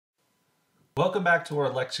Welcome back to our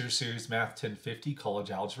lecture series Math 1050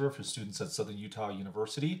 College Algebra for students at Southern Utah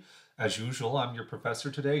University. As usual, I'm your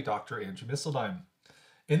professor today, Dr. Andrew Misseldine.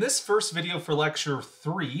 In this first video for lecture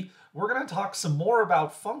 3, we're going to talk some more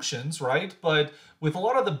about functions, right? But with a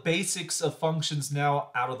lot of the basics of functions now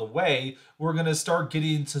out of the way, we're going to start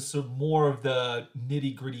getting into some more of the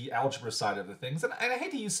nitty-gritty algebra side of the things. And I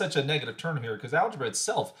hate to use such a negative term here because algebra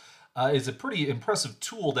itself is a pretty impressive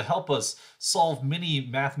tool to help us solve many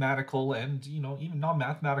mathematical and even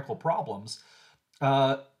non-mathematical problems.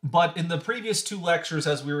 But in the previous two lectures,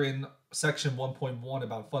 as we were in section 1.1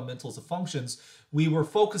 about fundamentals of functions, we were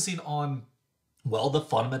focusing on, well, the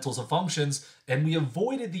fundamentals of functions, and we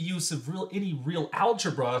avoided the use of any real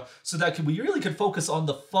algebra so that we really could focus on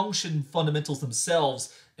the function fundamentals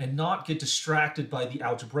themselves and not get distracted by the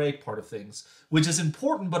algebraic part of things, which is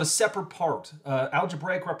important but a separate part.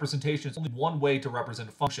 Algebraic representation is only one way to represent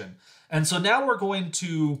a function. And so now we're going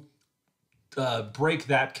to break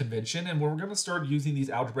that convention, and we're going to start using these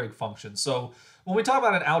algebraic functions. So when we talk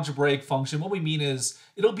about an algebraic function, what we mean is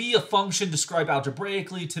it'll be a function described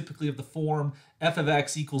algebraically, typically of the form f of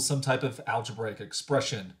x equals some type of algebraic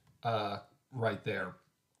expression right there.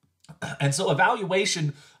 And so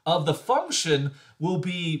evaluation of the function will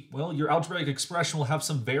be, well, your algebraic expression will have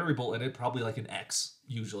some variable in it, probably like an x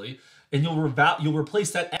usually, and you'll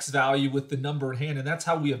replace that x value with the number in hand, and that's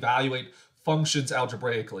how we evaluate functions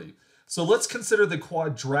algebraically. So let's consider the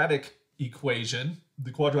quadratic equation,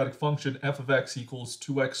 the quadratic function f of x equals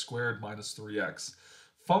 2x squared minus 3x.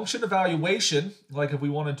 Function evaluation, like if we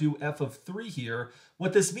want to do f of 3 here,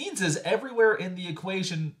 what this means is everywhere in the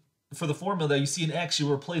equation for the formula you see an x, you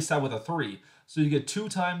replace that with a 3. So you get 2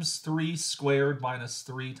 times 3 squared minus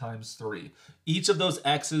 3 times 3. Each of those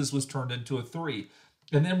x's was turned into a 3.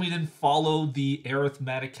 And then we didn't follow the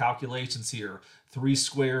arithmetic calculations here. 3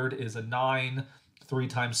 squared is a 9. 3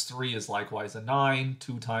 times 3 is likewise a 9.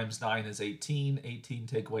 2 times 9 is 18. 18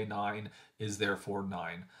 take away 9 is therefore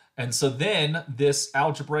 9. And so then this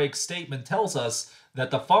algebraic statement tells us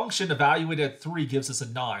that the function evaluated at 3 gives us a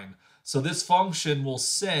 9. So this function will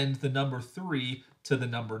send the number 3 to the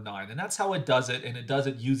number 9. And that's how it does it, and it does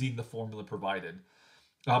it using the formula provided.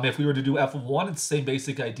 If we were to do f of 1, it's the same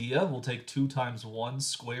basic idea. We'll take 2 times 1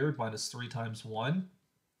 squared minus 3 times 1.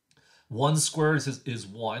 1 squared is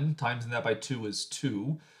 1. Timesing that by 2 is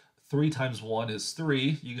 2. 3 times 1 is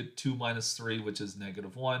 3. You get 2 minus 3, which is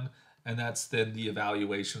negative 1. And that's then the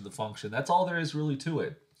evaluation of the function. That's all there is really to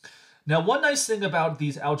it. Now, one nice thing about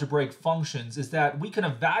these algebraic functions is that we can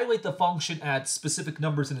evaluate the function at specific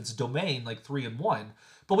numbers in its domain, like 3 and 1.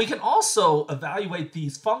 But we can also evaluate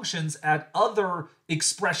these functions at other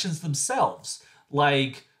expressions themselves.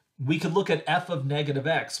 Like, we could look at f of negative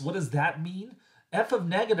x. What does that mean? F of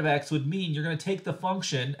negative x would mean you're going to take the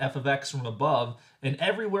function f of x from above, and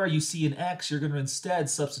everywhere you see an x, you're going to instead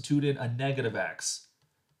substitute in a negative x.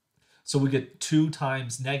 So we get 2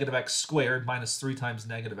 times negative x squared minus 3 times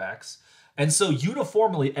negative x. And so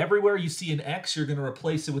uniformly, everywhere you see an x, you're going to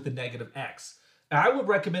replace it with a negative x. I would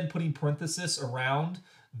recommend putting parentheses around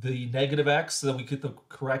the negative x so that we get the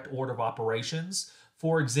correct order of operations.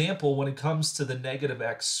 For example, when it comes to the negative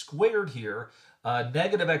x squared here,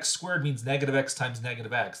 negative x squared means negative x times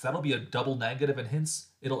negative x. That'll be a double negative, and hence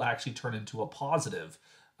it'll actually turn into a positive.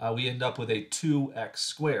 We end up with a 2x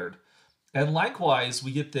squared. And likewise,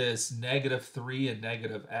 we get this negative 3 and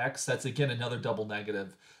negative x. That's, again, another double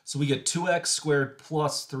negative. So we get 2x squared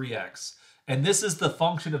plus 3x. And this is the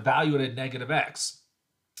function evaluated at negative x.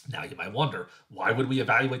 Now, you might wonder, why would we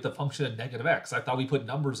evaluate the function at negative x? I thought we put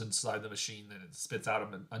numbers inside the machine and it spits out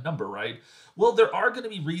a number, right? Well, there are going to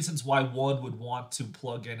be reasons why one would want to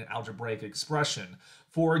plug in an algebraic expression.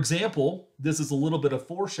 For example, this is a little bit of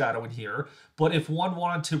foreshadowing here, but if one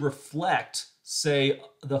wanted to reflect, say,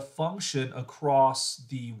 the function across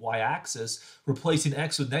the y-axis, replacing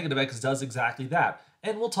x with negative x does exactly that.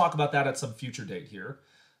 And we'll talk about that at some future date here.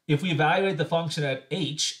 If we evaluate the function at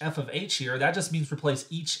h, f of h here, that just means replace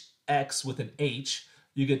each x with an h.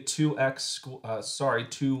 You get 2h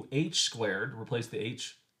squared, replace the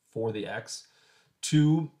h for the x,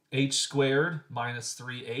 2h squared minus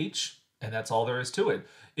 3h, and that's all there is to it.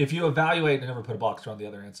 If you evaluate, I never put a box around the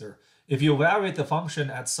other answer. If you evaluate the function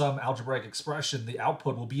at some algebraic expression, the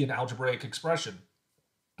output will be an algebraic expression.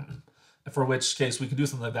 For which case we can do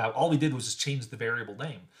something like that. All we did was just change the variable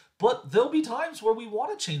name. But there'll be times where we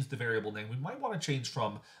want to change the variable name. We might want to change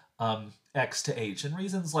from x to h. And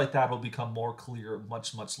reasons like that will become more clear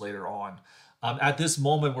much, much later on. At this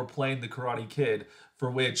moment, we're playing the Karate Kid, for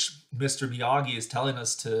which Mr. Miyagi is telling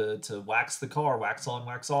us to wax the car, wax on,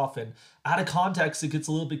 wax off. And out of context, it gets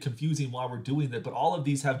a little bit confusing while we're doing that. But all of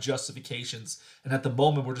these have justifications. And at the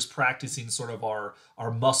moment, we're just practicing sort of our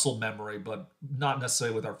muscle memory, but not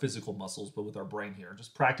necessarily with our physical muscles, but with our brain here,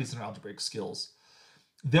 just practicing our algebraic skills.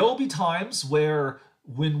 There will be times where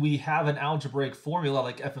when we have an algebraic formula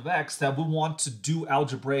like f of x that we want to do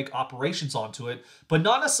algebraic operations onto it, but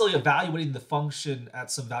not necessarily evaluating the function at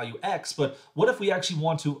some value x, but what if we actually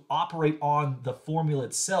want to operate on the formula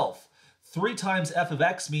itself? 3 times f of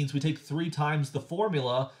x means we take 3 times the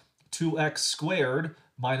formula, 2x squared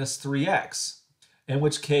minus 3x. In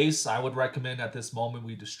which case, I would recommend at this moment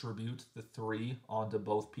we distribute the 3 onto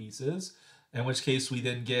both pieces, in which case we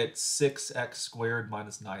then get 6x squared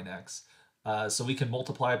minus 9x. So we can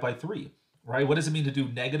multiply it by 3, right? What does it mean to do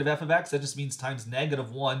negative f of x? That just means times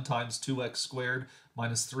negative 1 times 2x squared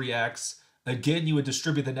minus 3x. Again, you would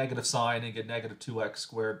distribute the negative sign and get negative 2x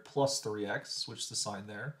squared plus 3x. Switch the sign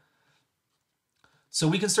there. So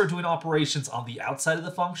we can start doing operations on the outside of the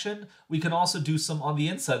function. We can also do some on the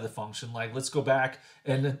inside of the function. Like let's go back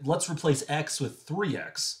and let's replace x with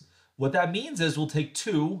 3x. What that means is we'll take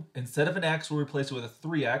 2, instead of an x, we'll replace it with a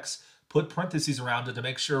 3x, put parentheses around it to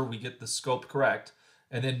make sure we get the scope correct,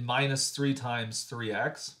 and then minus 3 times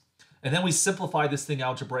 3x. And then we simplify this thing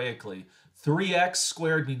algebraically. 3x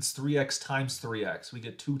squared means 3x times 3x. We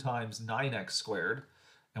get 2 times 9x squared,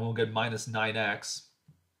 and we'll get minus 9x.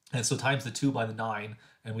 And so times the 2 by the 9,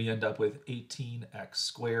 and we end up with 18x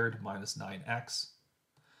squared minus 9x.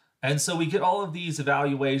 And so we get all of these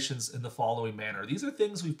evaluations in the following manner. These are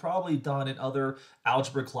things we've probably done in other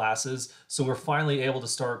algebra classes, so we're finally able to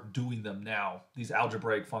start doing them now, these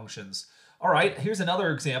algebraic functions. All right, here's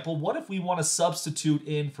another example. What if we want to substitute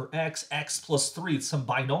in for x plus 3, it's some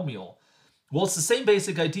binomial? Well, it's the same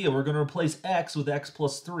basic idea. We're going to replace x with x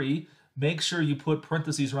plus 3. Make sure you put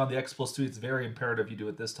parentheses around the x plus 3. It's very imperative you do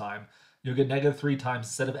it this time. You'll get negative 3 times,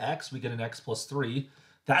 instead of x, we get an x plus 3.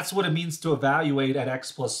 That's what it means to evaluate at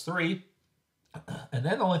x plus 3. And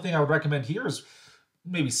then the only thing I would recommend here is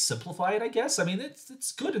maybe simplify it, I guess. I mean,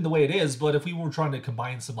 it's good in the way it is, but if we were trying to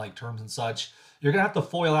combine some like terms and such, you're going to have to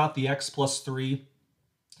FOIL out the x plus 3.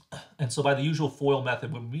 And so by the usual FOIL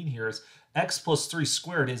method, what we mean here is x plus 3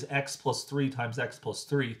 squared is x plus 3 times x plus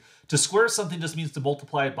 3. To square something just means to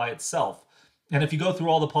multiply it by itself. And if you go through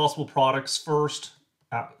all the possible products first,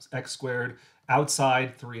 x squared,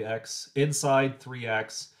 outside 3x, inside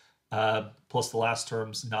 3x, plus the last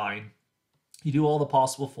term's 9. You do all the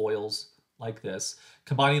possible FOILs like this.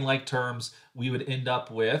 Combining like terms, we would end up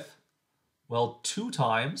with, well, 2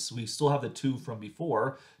 times, we still have the 2 from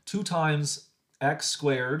before, 2 times x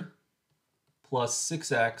squared plus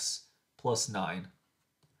 6x plus 9.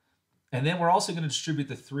 And then we're also going to distribute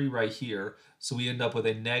the 3 right here, so we end up with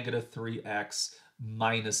a negative 3x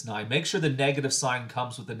minus 9. Make sure the negative sign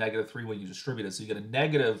comes with the negative 3 when you distribute it. So you get a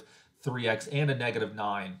negative 3x and a negative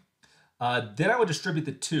 9. Then I would distribute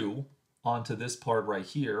the 2 onto this part right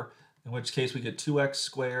here, in which case we get 2x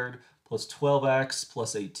squared plus 12x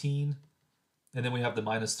plus 18. And then we have the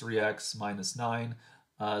minus 3x minus 9.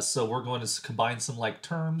 So we're going to combine some like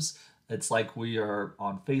terms. It's like we are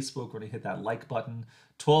on Facebook. We're going to hit that like button.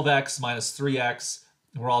 12x minus 3x.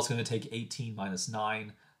 We're also going to take 18 minus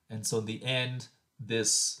 9. And so in the end,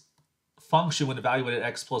 this function, when evaluated at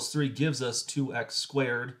x plus 3, gives us 2x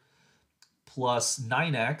squared plus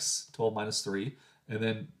 9x, 12 minus 3, and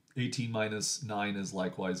then 18 minus 9 is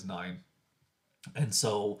likewise 9. And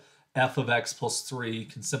so f of x plus 3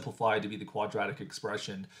 can simplify to be the quadratic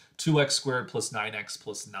expression, 2x squared plus 9x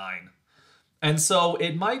plus 9. And so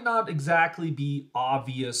it might not exactly be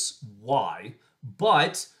obvious why,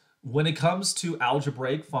 but when it comes to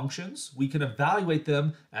algebraic functions, we can evaluate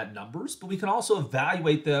them at numbers, but we can also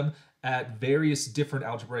evaluate them at various different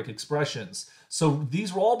algebraic expressions. So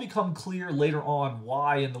these will all become clear later on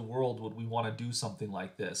why in the world would we want to do something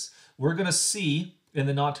like this. We're going to see in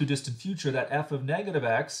the not too distant future that f of negative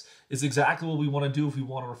x is exactly what we want to do if we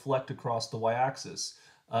want to reflect across the y-axis.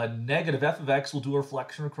 Negative f of x will do a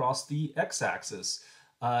reflection across the x-axis.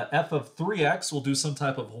 F of 3x will do some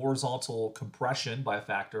type of horizontal compression by a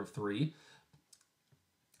factor of 3.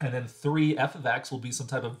 And then 3f of x will be some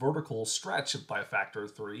type of vertical stretch by a factor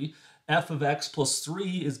of 3. F of x plus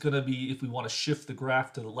 3 is going to be if we want to shift the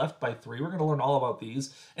graph to the left by 3. We're going to learn all about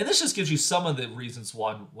these. And this just gives you some of the reasons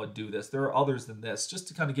one would do this. There are others than this, just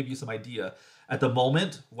to kind of give you some idea. At the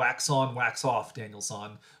moment, wax on, wax off,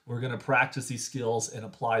 Daniel-san. We're going to practice these skills and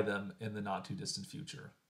apply them in the not too distant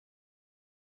future.